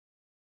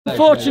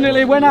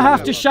Unfortunately, when I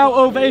have to shout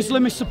over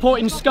Islamist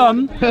supporting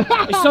scum,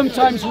 it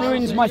sometimes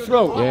ruins my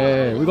throat.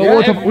 Yeah, we got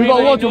water. We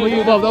got water for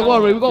you, Bob. Don't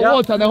worry. We got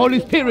water and the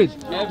Holy Spirit.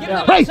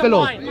 Praise the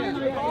Lord.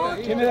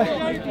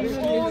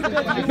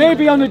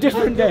 Maybe on a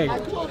different day,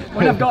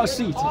 when I've got a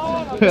seat,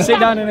 sit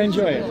down and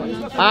enjoy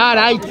it. All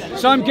right.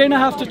 So I'm gonna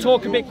have to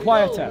talk a bit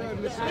quieter.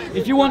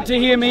 If you want to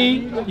hear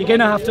me, you're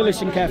gonna have to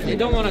listen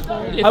carefully.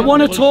 I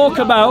want to talk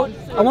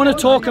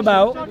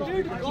about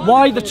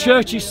why the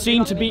church is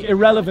seen to be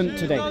irrelevant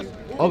today.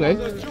 Okay.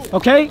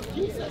 Okay?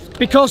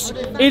 Because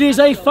it is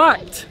a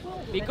fact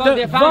that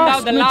the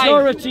vast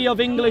majority of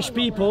English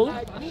people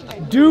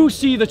do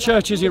see the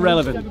church as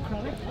irrelevant.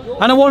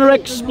 And I want to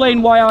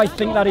explain why I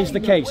think that is the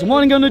case. And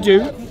what I'm going to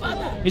do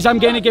is I'm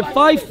going to give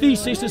 5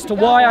 theses as to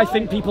why I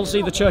think people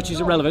see the church as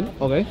irrelevant.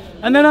 Okay.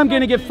 And then I'm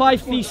going to give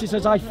 5 theses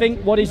as I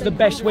think what is the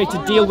best way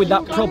to deal with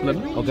that problem.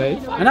 Okay.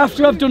 And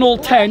after I've done all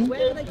 10,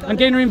 I'm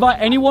going to invite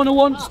anyone who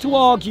wants to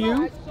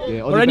argue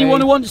or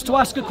anyone who wants to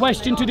ask a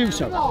question to do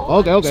so.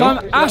 Okay, okay. So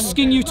I'm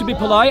asking you to be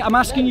polite. I'm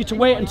asking you to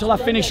wait until I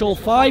finish all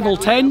 5, all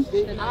 10,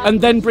 and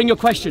then bring your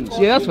questions.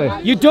 Yeah, that's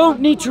fair. You don't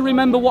need to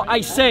remember what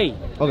I say.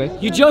 Okay.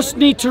 You just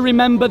need to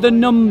remember the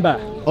number.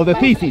 Of the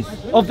thesis.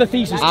 Of the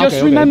thesis. Okay,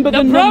 Just remember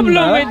the number. The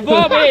problem with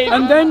Bob is...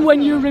 And then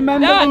when you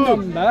remember the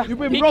number... You've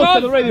been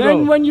roasted already, bro.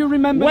 Then when you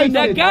remember the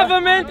number... The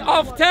government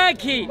of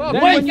Turkey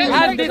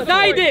has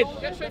decided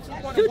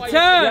to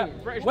turn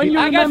when you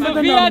remember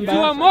the number,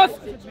 to a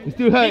mosque It's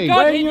still hurting.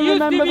 because when it you used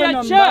to remember be the a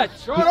number, church.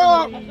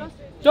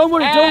 don't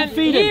worry, don't And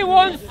feed he him.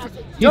 wants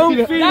Don't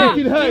feed that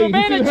him. to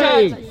remain a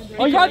church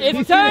because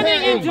it's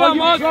turning into a Are you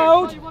mosque.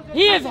 proud?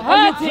 He is Are you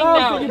hurting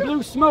proud that you now.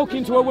 blew smoke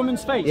into a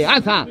woman's face? Yeah,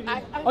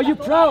 answer. Are you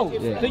proud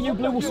that you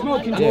blew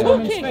smoke into a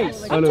woman's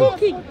face? I'm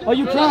talking. Are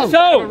you proud?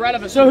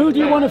 So who do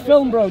you want to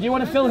film, bro? Do you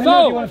want to film him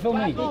or do you want to film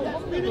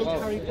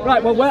me?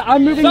 Right, well,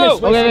 I'm moving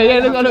this way.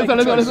 Okay,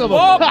 let's go.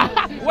 Bob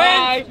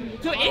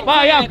went to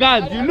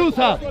England You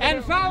loser.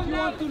 and found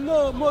out to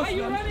know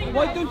Muslims.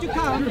 Why don't you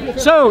come?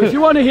 So, if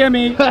you want to hear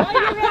me,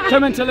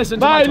 come in to listen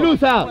to Bye, my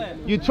talk. loser.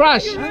 You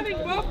trash.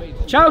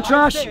 Ciao,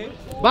 trash.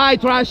 Bye,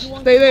 trash.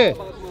 Stay there.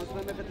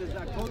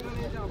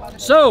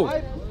 So,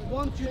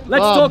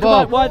 let's talk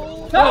Bob. about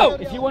what... So,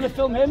 if you want to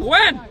film him...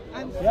 When?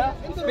 Yeah.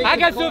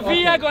 Hagia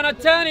Sophia gonna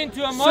turn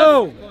into a mosque.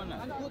 So,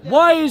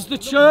 why is the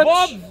church...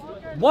 Bob,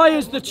 Why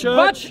is the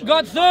church... but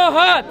got so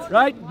hurt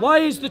Right? Why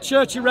is the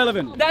church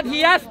irrelevant? that he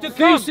has to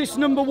come Thesis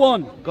number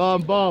 1. Go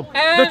on, Bob.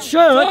 and The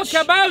church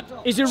talk about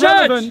is church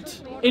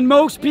irrelevant in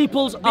most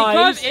people's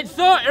because eyes it's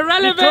so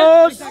irrelevant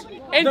because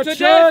in the today's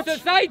church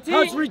society.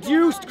 has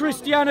reduced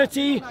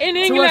Christianity In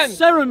to a England.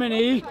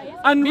 ceremony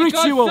and Because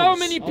rituals. so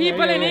many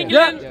people in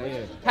England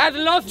has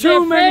lost Too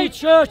their many faith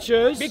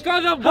churches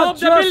because of have Bob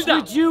the just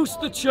Builder.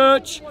 reduced the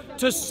church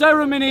to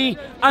ceremony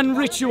and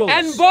rituals.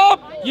 And Bob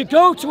you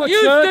go to a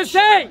used church, to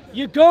say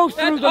you go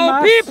through that the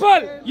our mass,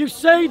 people you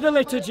say the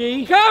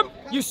liturgy, come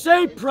you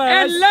say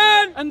prayers, and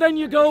learn and then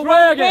you go away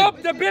from again. Bob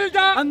the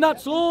Builder And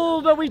that's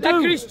all that we that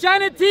do.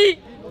 Christianity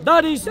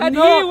That is that he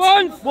not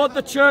wants what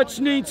the church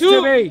needs to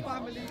to be.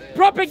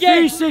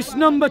 propagate. Thesis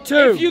number 2.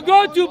 If you go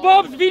to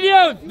Bob's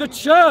videos, The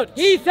church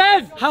he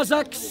says, has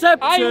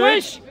accepted I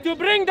wish to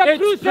bring the its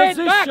crusade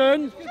back.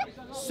 position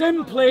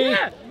simply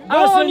Yeah.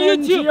 Go as on an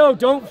YouTube. NGO.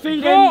 Don't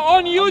feed Go him.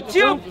 on YouTube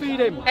Don't feed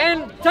him. and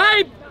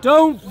type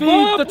Don't feed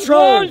Bob the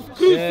trolls. wants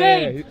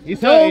crusade.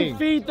 He's Don't hurting.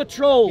 feed the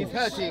trolls.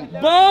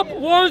 Bob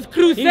wants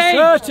crusade. He's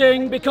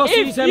hurting because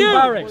If he's you-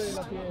 embarrassed.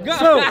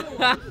 So,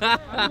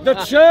 the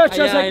church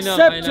has Yeah, I know,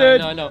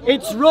 accepted I know.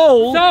 its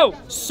role So,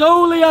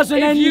 solely as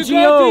an if you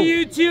NGO. go to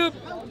YouTube,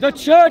 The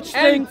church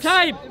and thinks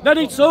type that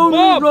its only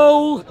Bob,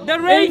 role the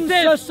in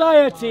racist,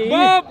 society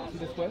Bob,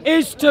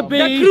 is to be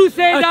the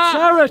crusader, a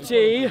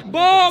charity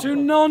Bob, to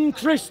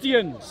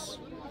non-Christians.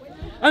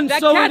 And the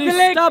so it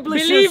Catholic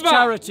establishes believer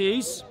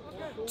charities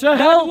to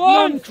help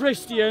wants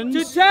non-Christians,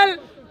 to tell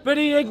but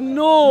he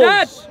ignores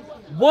that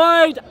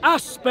wide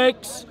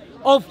aspects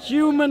of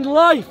human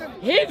life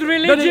his that it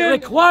religion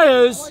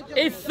requires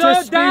is to so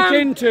speak damn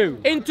into.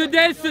 in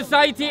today's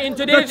society, in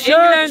today's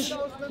church,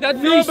 England, that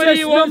thesis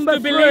nobody wants number to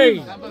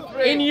believe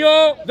in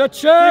your The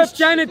church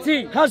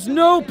Christianity. has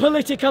no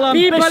political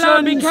ambitions People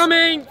are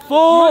becoming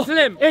for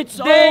Muslim. its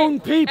Day, own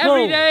people.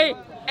 Every day,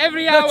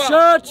 every The hour.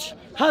 church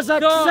has So,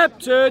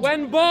 accepted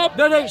when Bob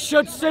that it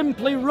should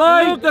simply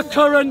ride the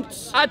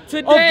currents at of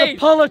the today's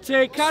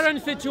politics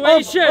current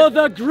situation, of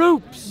other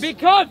groups.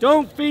 because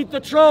Don't feed the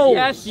trolls.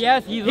 yes,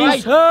 he's He's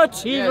right. hurt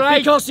He's right.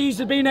 because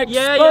he's been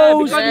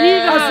exposed because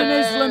he's as an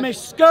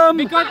Islamist scum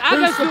Because who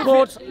others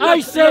supports look,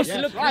 ISIS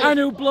look, and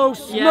who blows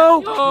Yeah.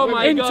 smoke Oh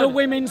my into God.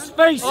 women's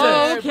faces.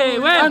 Oh, okay,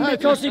 well. And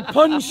because he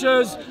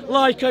punches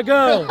like a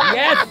girl.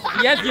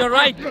 Yes, you're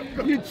right.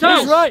 He's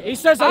right. He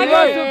says I'm Hagia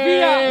right.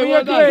 Sophia We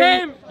agree.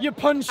 became You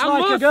punch a like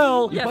a mosque.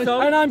 girl, Yes, so?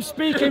 and I'm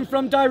speaking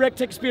from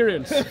direct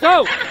experience.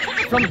 So,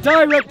 From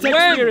direct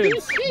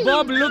experience. when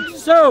Bob looked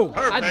So,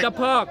 at the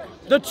park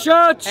the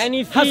church and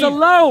he has sees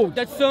allowed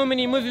that so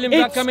many Muslims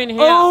are its coming here,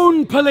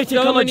 own so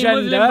political many Muslim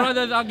agenda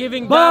brothers are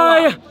giving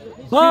by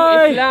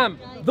dawah to Islam,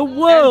 the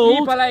world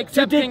people are to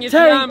accepting dictate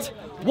Islam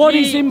what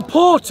is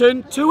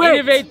important to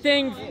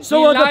it.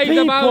 So other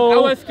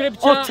people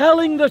are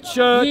telling the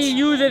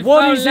church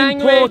what is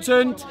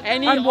important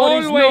and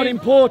what is not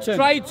important.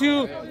 Try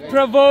to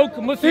provoke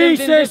Muslims.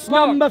 Thesis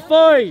number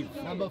 5.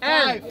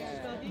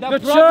 The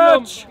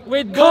church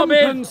with Bob is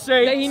that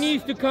compensates he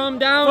needs to calm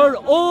down for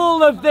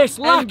all of this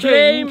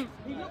lacking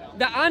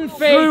the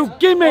unfaith through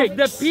gimmicks. of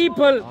the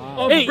people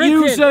of It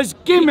Britain, uses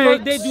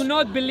gimmicks they do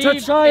not believe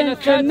to try in a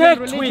and certain connect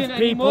religion with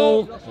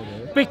anymore. people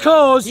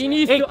because He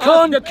needs it to ask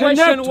can't the question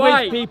connect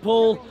why. with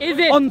people Is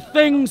it on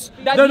things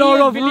that that he are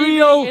is of believing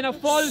real in a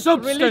false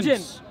substance.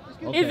 religion?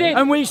 Is it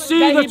And we see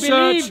that the he church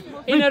believes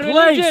in a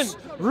replace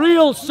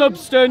real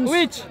substance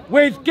which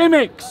with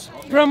gimmicks.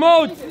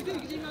 promotes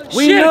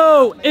We shirk,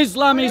 know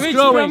Islam is which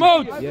growing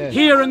promotes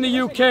here in the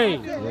UK.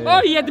 Oh,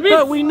 he admits.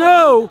 But we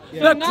know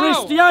that Now,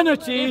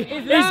 Christianity if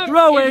is Islam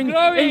growing is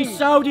growing in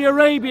Saudi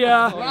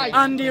Arabia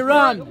and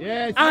Iran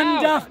and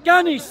Now.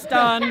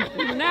 Afghanistan,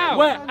 Now.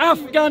 where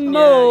Afghan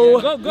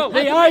Mo, Go. the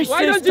Why ISIS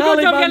don't you go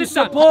to Taliban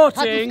Afghanistan?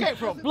 supporting,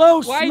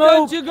 blows Why smoke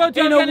don't you go to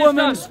in a Afghanistan?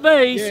 woman's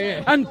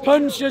face and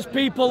punches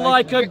people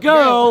like a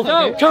girl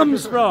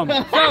comes from.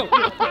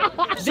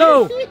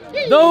 So,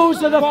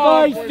 those are the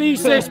 5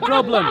 thesis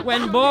problems.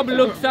 When Bob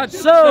looks at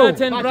So,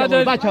 certain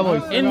brothers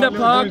in the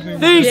park,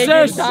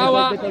 Thesis.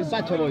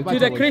 to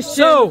the Christians,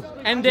 So,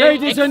 and they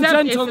ladies and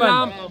accept gentlemen,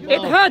 Islam,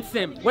 it hurts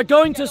him. We're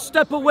going to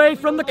step away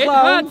from the It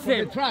clown hurts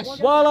him.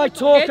 while I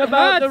talk It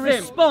about the hurts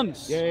him.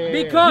 response.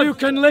 Because You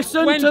can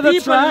listen when to the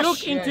people trash,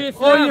 look into or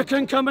Islam, you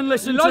can come and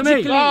listen to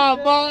logically,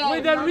 me.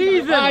 with a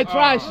reason,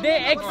 trash.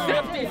 they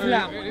accept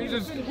Islam.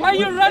 Why are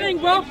you running,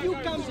 Bob?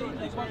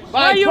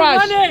 Why are you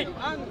trash. running?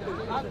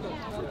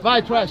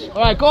 Bye, trash.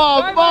 All right, go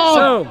on, Bob.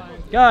 So,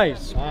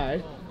 guys,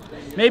 Alright.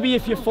 maybe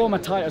if you form a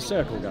tighter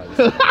circle, guys.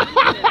 You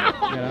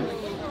know?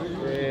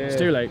 It's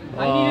too late.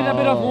 I needed a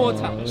bit of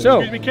water. So,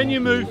 Excuse me, can you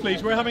move,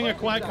 please? We're having a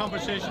quiet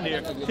conversation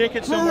here. Take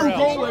it somewhere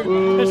else.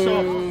 Piss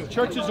off.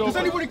 Church is Does open.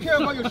 anybody care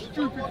about your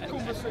stupid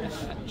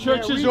conversation?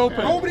 Church is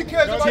open. Nobody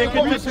cares about Take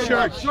your it to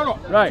church. Shut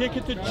up. right. Take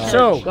it to church.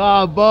 So, Go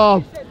on,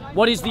 Bob.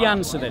 what is the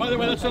answer then? By the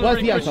way, that's not What's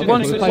very the answer? Christian.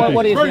 What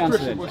is the Very answer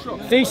Christian, then? sure.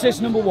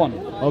 Thesis number 1.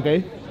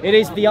 Okay. It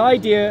is the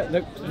idea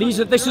that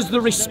this is the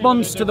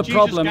response to the Jesus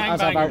problem as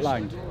I've gangbangers.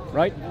 outlined,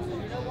 right?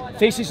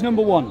 Thesis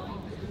number 1.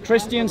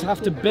 Christians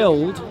have to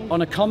build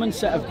on a common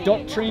set of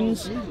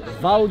doctrines,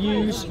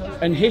 values,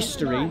 and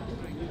history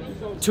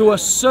to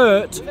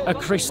assert a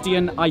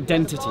Christian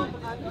identity.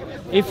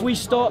 If we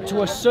start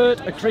to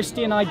assert a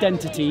Christian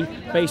identity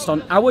based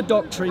on our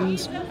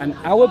doctrines and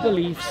our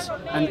beliefs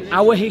and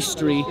our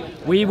history,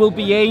 we will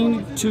be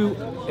able to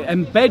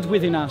embed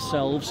within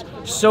ourselves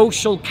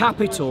social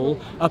capital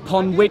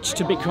upon which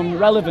to become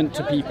relevant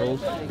to people,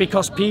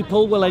 because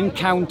people will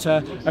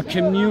encounter a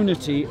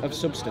community of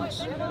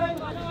substance.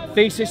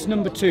 Thesis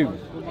number 2.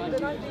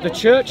 The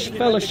church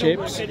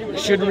fellowships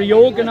should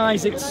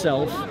reorganize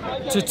itself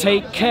to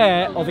take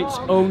care of its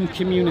own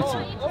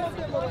community,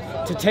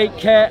 to take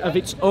care of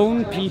its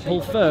own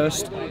people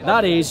first,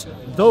 that is,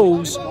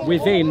 those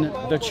within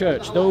the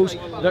church, those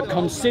that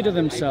consider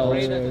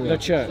themselves the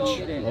church.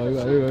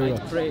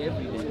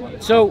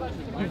 So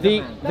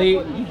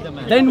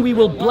then we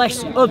will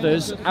bless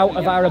others out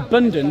of our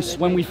abundance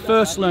when we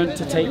first learn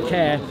to take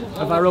care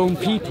of our own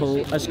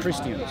people as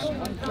Christians.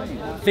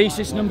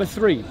 Thesis number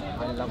 3.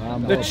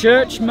 The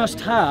church must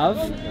have,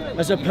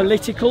 as a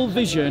political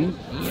vision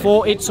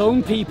for its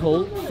own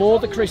people, for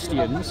the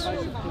Christians,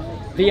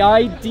 the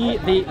idea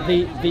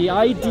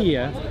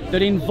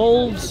that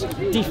involves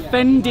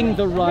defending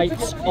the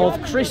rights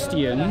of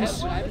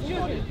Christians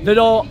that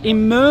are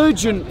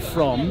emergent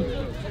from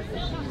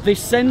the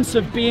sense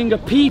of being a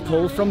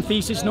people from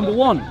thesis number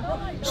 1.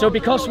 So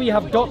because we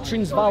have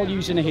doctrines,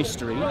 values, and a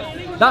history,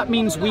 that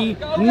means we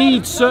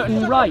need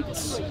certain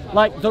rights,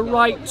 like the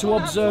right to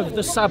observe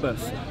the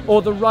Sabbath,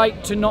 or the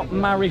right to not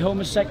marry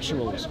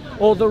homosexuals,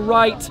 or the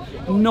right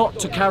not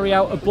to carry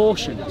out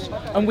abortions.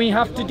 And we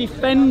have to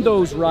defend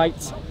those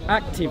rights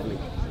actively,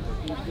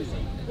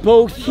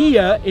 both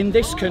here in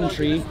this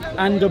country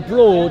and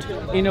abroad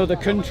in other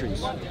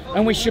countries.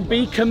 And we should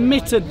be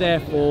committed,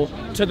 therefore,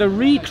 to the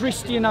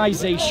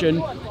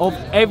re-Christianization of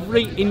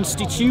every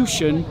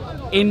institution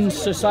in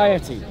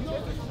society,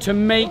 to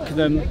make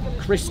them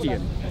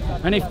Christian.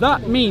 And if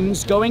that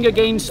means going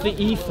against the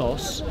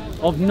ethos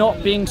of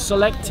not being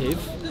selective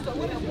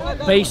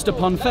based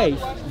upon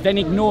faith, then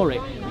ignore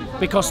it,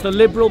 because the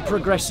liberal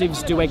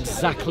progressives do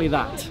exactly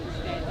that.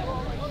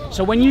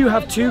 So when you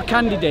have 2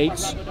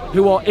 candidates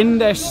who are in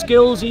their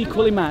skills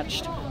equally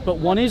matched, but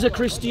one is a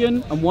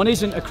Christian and one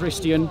isn't a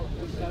Christian,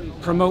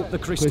 promote the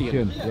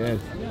Christian. Yes.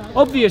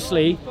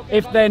 Obviously,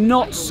 if they're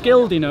not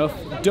skilled enough,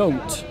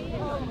 don't.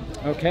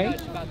 Okay?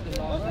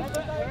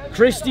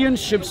 Christians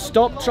should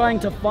stop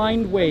trying to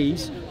find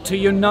ways to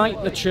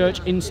unite the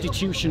church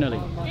institutionally.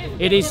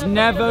 It is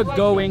never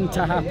going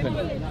to happen.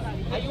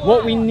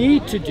 What we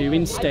need to do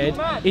instead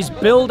is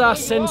build our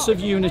sense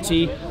of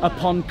unity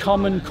upon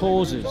common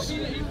causes.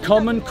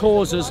 Common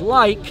causes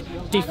like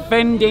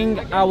defending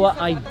our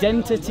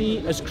identity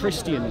as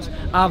Christians,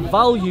 our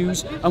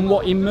values and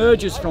what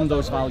emerges from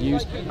those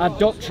values, our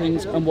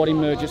doctrines and what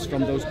emerges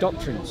from those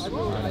doctrines.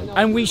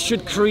 And we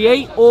should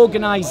create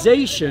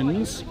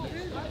organizations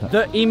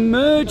that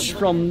emerge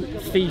from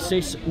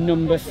thesis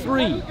number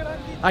 3,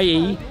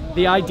 i.e.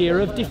 the idea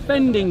of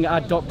defending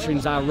our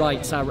doctrines, our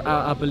rights,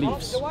 our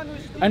beliefs.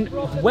 And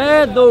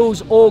where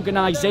those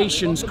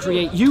organizations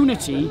create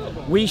unity,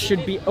 we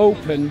should be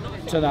open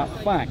to that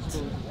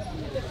fact.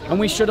 And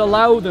we should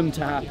allow them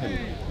to happen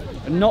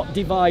and not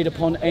divide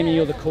upon any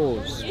other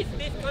cause.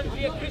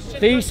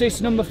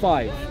 Thesis number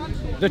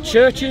 5. The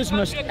churches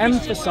must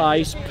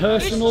emphasize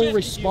personal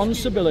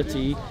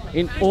responsibility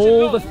in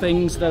all the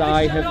things that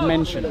I have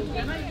mentioned.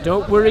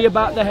 Don't worry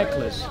about the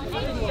hecklers.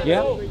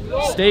 Yeah?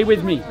 Stay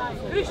with me.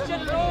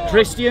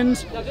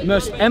 Christians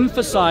must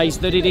emphasize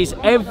that it is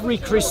every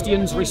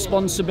Christian's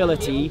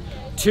responsibility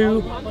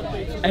to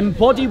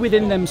embody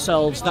within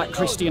themselves that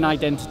Christian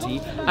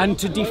identity and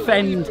to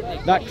defend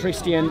that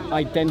Christian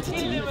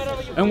identity.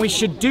 And we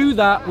should do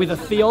that with a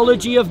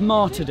theology of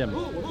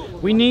martyrdom.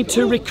 We need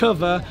to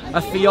recover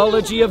a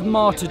theology of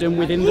martyrdom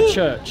within the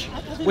church,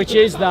 which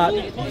is that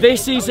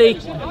this is a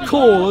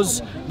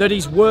cause that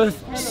is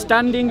worth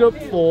standing up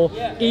for,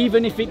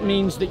 even if it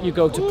means that you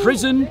go to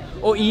prison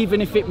or even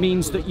if it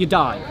means that you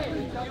die.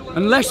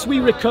 Unless we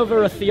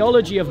recover a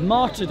theology of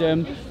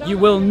martyrdom, you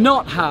will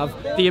not have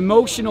the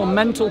emotional,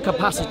 mental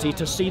capacity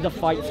to see the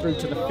fight through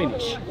to the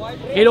finish.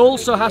 It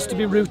also has to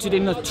be rooted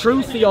in the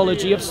true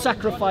theology of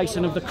sacrifice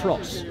and of the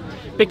cross,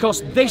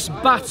 because this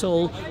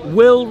battle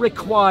will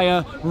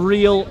require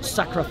real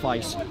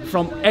sacrifice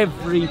from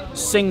every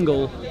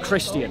single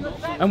Christian.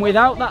 And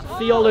without that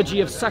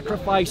theology of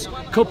sacrifice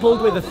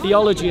coupled with a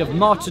theology of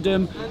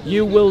martyrdom,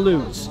 you will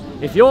lose.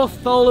 If you're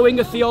following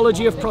a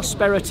theology of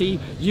prosperity,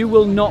 you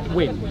will not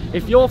win.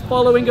 If you're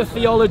following a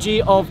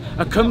theology of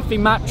a comfy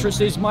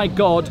mattress is my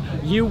God,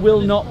 you will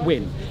not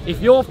win.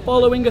 If you're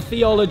following a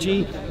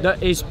theology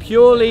that is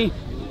purely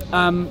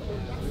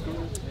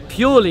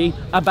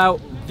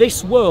about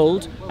this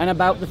world and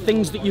about the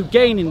things that you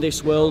gain in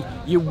this world,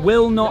 you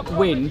will not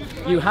win.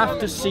 You have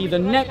to see the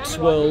next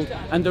world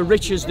and the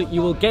riches that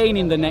you will gain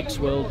in the next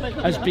world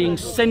as being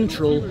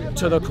central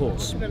to the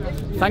course.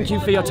 Thank you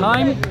for your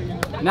time.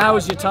 Now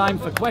is your time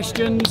for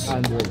questions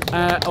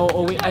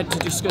or to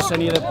discuss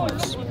any other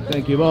points.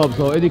 Thank you, Bob.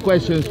 So any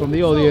questions from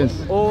the audience?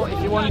 Or if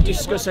you want to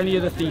discuss any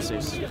other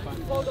thesis.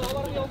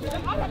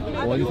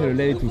 Or anything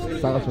related to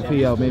Saga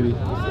Sophia, maybe.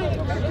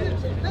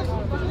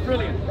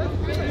 Brilliant.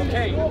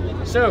 Okay,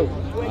 so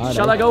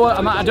shall I go?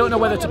 I don't know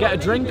whether to get a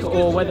drink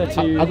or whether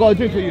to... I got a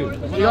drink for you.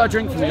 You got a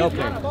drink for me,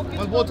 okay.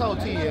 Water or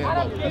tea,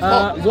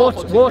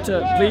 Bob?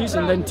 Water, please,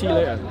 and then tea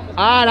later.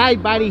 All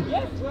right, buddy.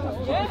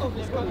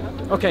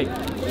 Okay.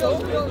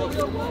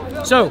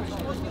 So,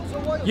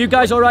 you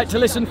guys all right to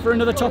listen for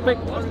another topic?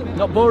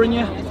 Not boring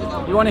you?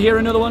 You want to hear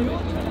another one?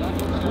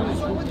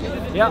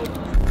 Yeah.